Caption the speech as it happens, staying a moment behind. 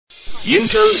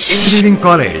Intell Engineering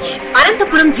College.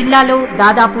 Ananthapuram జిల్లాలో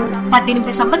దాదాపు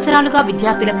 18 సంవత్సరాలుగా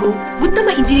విద్యార్థులకు ఉత్తమ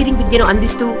ఇంజనీరింగ్ విద్యను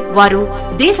అందిస్తూ వారు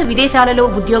దేశ విదేశాలలో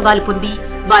ఉద్యోగాలు పొంది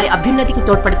వారి అభ్యున్నతికి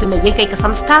తోడ్పడుతున్న ఏకైక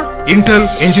సంస్థ Intell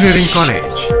Engineering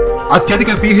College.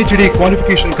 అత్యధిక PhD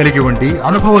క్వాలిఫికేషన్ కలిగి ఉండి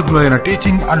అనుభవజ్ఞులైన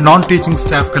teaching and non teaching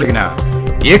staff కలిగిన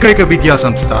ఏకైక విద్యా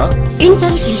సంస్థ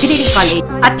ఇంటెల్ ఇంజనీరింగ్ కాలేజ్.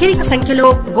 అత్యధిక సంఖ్యలో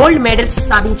గోల్డ్ మెడల్స్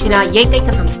సాధించిన ఏకైక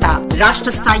సంస్థ.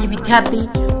 రాష్ట్ర స్థాయి విద్యార్థి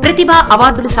ప్రతిభా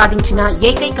అవార్డులు సాధించిన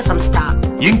ఏకైక సంస్థ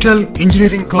ఇంటెల్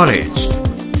ఇంజనీరింగ్ కాలేజ్.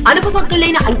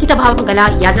 అనుభవజ్ఞులైన అంకిత భావం గల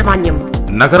యాజమాన్యం.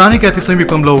 నగరానికి అతి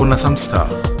సమీపంలో ఉన్న సంస్థ.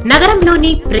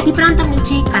 నగరంలోని ప్రతి ప్రాంతం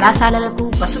నుంచి కళాశాలలకు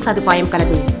బస్సు సదుపాయం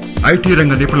కలదు. ఐటీ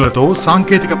రంగ నిపుణులతో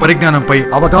సాంకేతిక పరిజ్ఞానంపై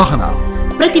అవగాహన.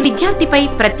 ప్రతి విద్యార్థిపై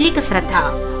ప్రత్యేక శ్రద్ధ.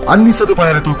 అన్ని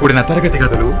సదుపాయాలతో కూడిన తరగతి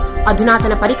గదులు,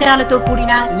 అధునాతన పరికరాలతో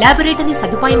కూడిన లాబొరేటరీ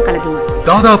సదుపాయం కలదు.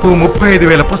 దాదాపు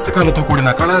 35,000 పుస్తకాలతో కూడిన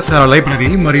కళాశాల లైబ్రరీ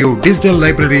మరియు డిజిటల్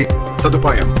లైబ్రరీ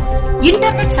సదుపాయం.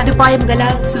 ఇంటర్నెట్ సదుపాయం గల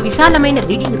సువిశాలమైన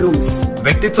రీడింగ్ రూమ్స్.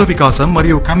 వ్యక్తిత్వ వికాసం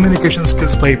మరియు కమ్యూనికేషన్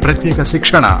స్కిల్స్ పై ప్రత్యేక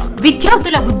శిక్షణ.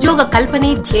 విద్యార్థుల ఉద్యోగ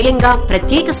కల్పనే ధ్యేయంగా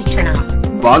ప్రత్యేక శిక్షణ.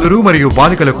 బాలురు మరియు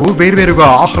బాలికలకు వేర్వేరుగా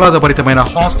ఆహ్లాదభరితమైన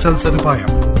హాస్టల్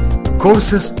సదుపాయం.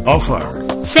 Courses offer: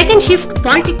 second shift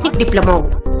polytechnic diploma,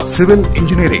 civil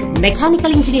engineering,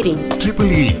 mechanical engineering,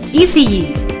 EEE, ECE,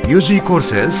 UG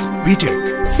courses, BTech,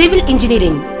 civil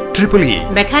engineering, EEE,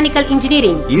 mechanical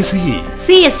engineering, ECE,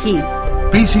 CSE,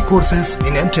 PC courses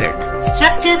in MTech,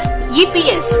 structures,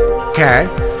 EPS, CAD,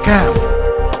 CAM,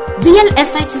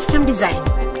 VLSI system design,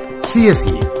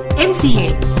 CSE, MCA.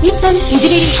 Intel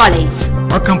engineering college,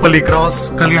 Akkampalli cross,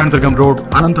 Kalyandurg road,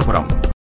 Anantapuram.